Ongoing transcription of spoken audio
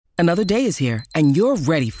Another day is here, and you're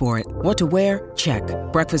ready for it. What to wear? Check.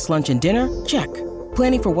 Breakfast, lunch, and dinner? Check.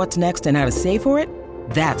 Planning for what's next and how to save for it?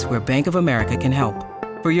 That's where Bank of America can help.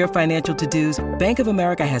 For your financial to-dos, Bank of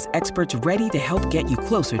America has experts ready to help get you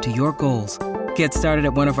closer to your goals. Get started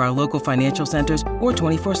at one of our local financial centers or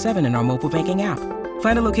 24/7 in our mobile banking app.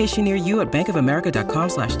 Find a location near you at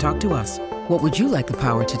bankofamerica.com/talktous. What would you like the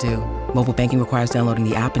power to do? Mobile banking requires downloading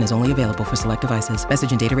the app and is only available for select devices.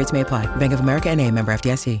 Message and data rates may apply. Bank of America N.A., member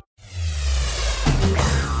FDIC.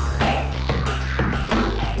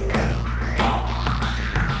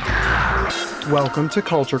 Welcome to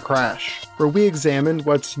Culture Crash, where we examine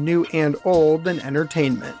what's new and old in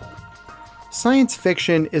entertainment. Science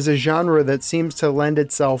fiction is a genre that seems to lend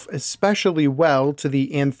itself especially well to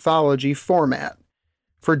the anthology format.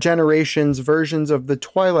 For generations, versions of The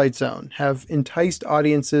Twilight Zone have enticed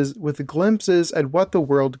audiences with glimpses at what the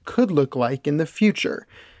world could look like in the future,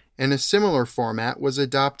 and a similar format was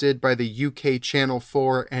adopted by the UK Channel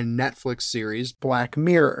 4 and Netflix series Black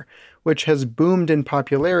Mirror, which has boomed in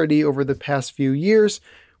popularity over the past few years,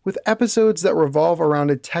 with episodes that revolve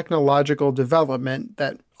around a technological development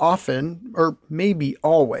that often, or maybe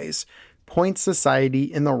always, points society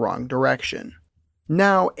in the wrong direction.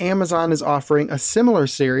 Now, Amazon is offering a similar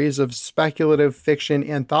series of speculative fiction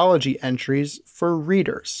anthology entries for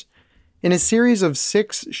readers. In a series of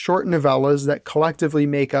 6 short novellas that collectively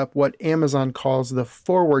make up what Amazon calls the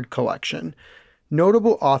Forward Collection,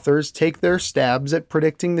 notable authors take their stabs at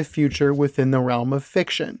predicting the future within the realm of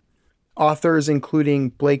fiction. Authors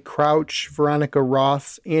including Blake Crouch, Veronica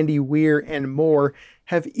Roth, Andy Weir, and more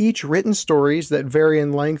have each written stories that vary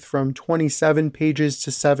in length from 27 pages to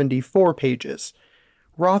 74 pages.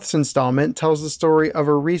 Roth's installment tells the story of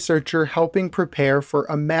a researcher helping prepare for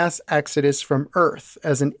a mass exodus from Earth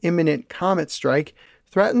as an imminent comet strike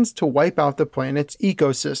threatens to wipe out the planet's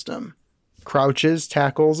ecosystem. Crouch's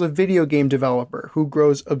tackles a video game developer who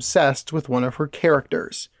grows obsessed with one of her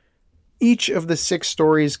characters. Each of the 6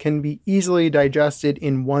 stories can be easily digested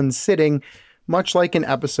in one sitting, much like an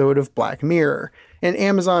episode of Black Mirror, and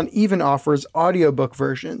Amazon even offers audiobook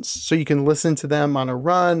versions, so you can listen to them on a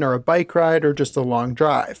run or a bike ride or just a long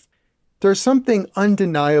drive. There's something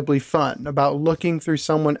undeniably fun about looking through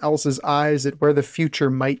someone else's eyes at where the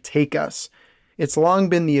future might take us. It's long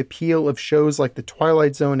been the appeal of shows like The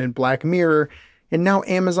Twilight Zone and Black Mirror, and now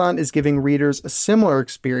Amazon is giving readers a similar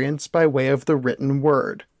experience by way of the written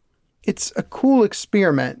word. It's a cool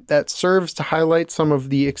experiment that serves to highlight some of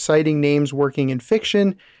the exciting names working in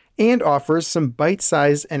fiction and offers some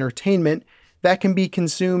bite-sized entertainment that can be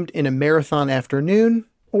consumed in a marathon afternoon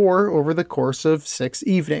or over the course of 6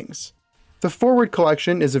 evenings. The Forward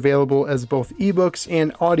Collection is available as both ebooks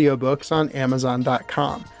and audiobooks on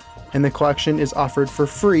Amazon.com, and the collection is offered for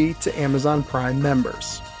free to Amazon Prime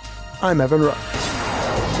members. I'm Evan Rook.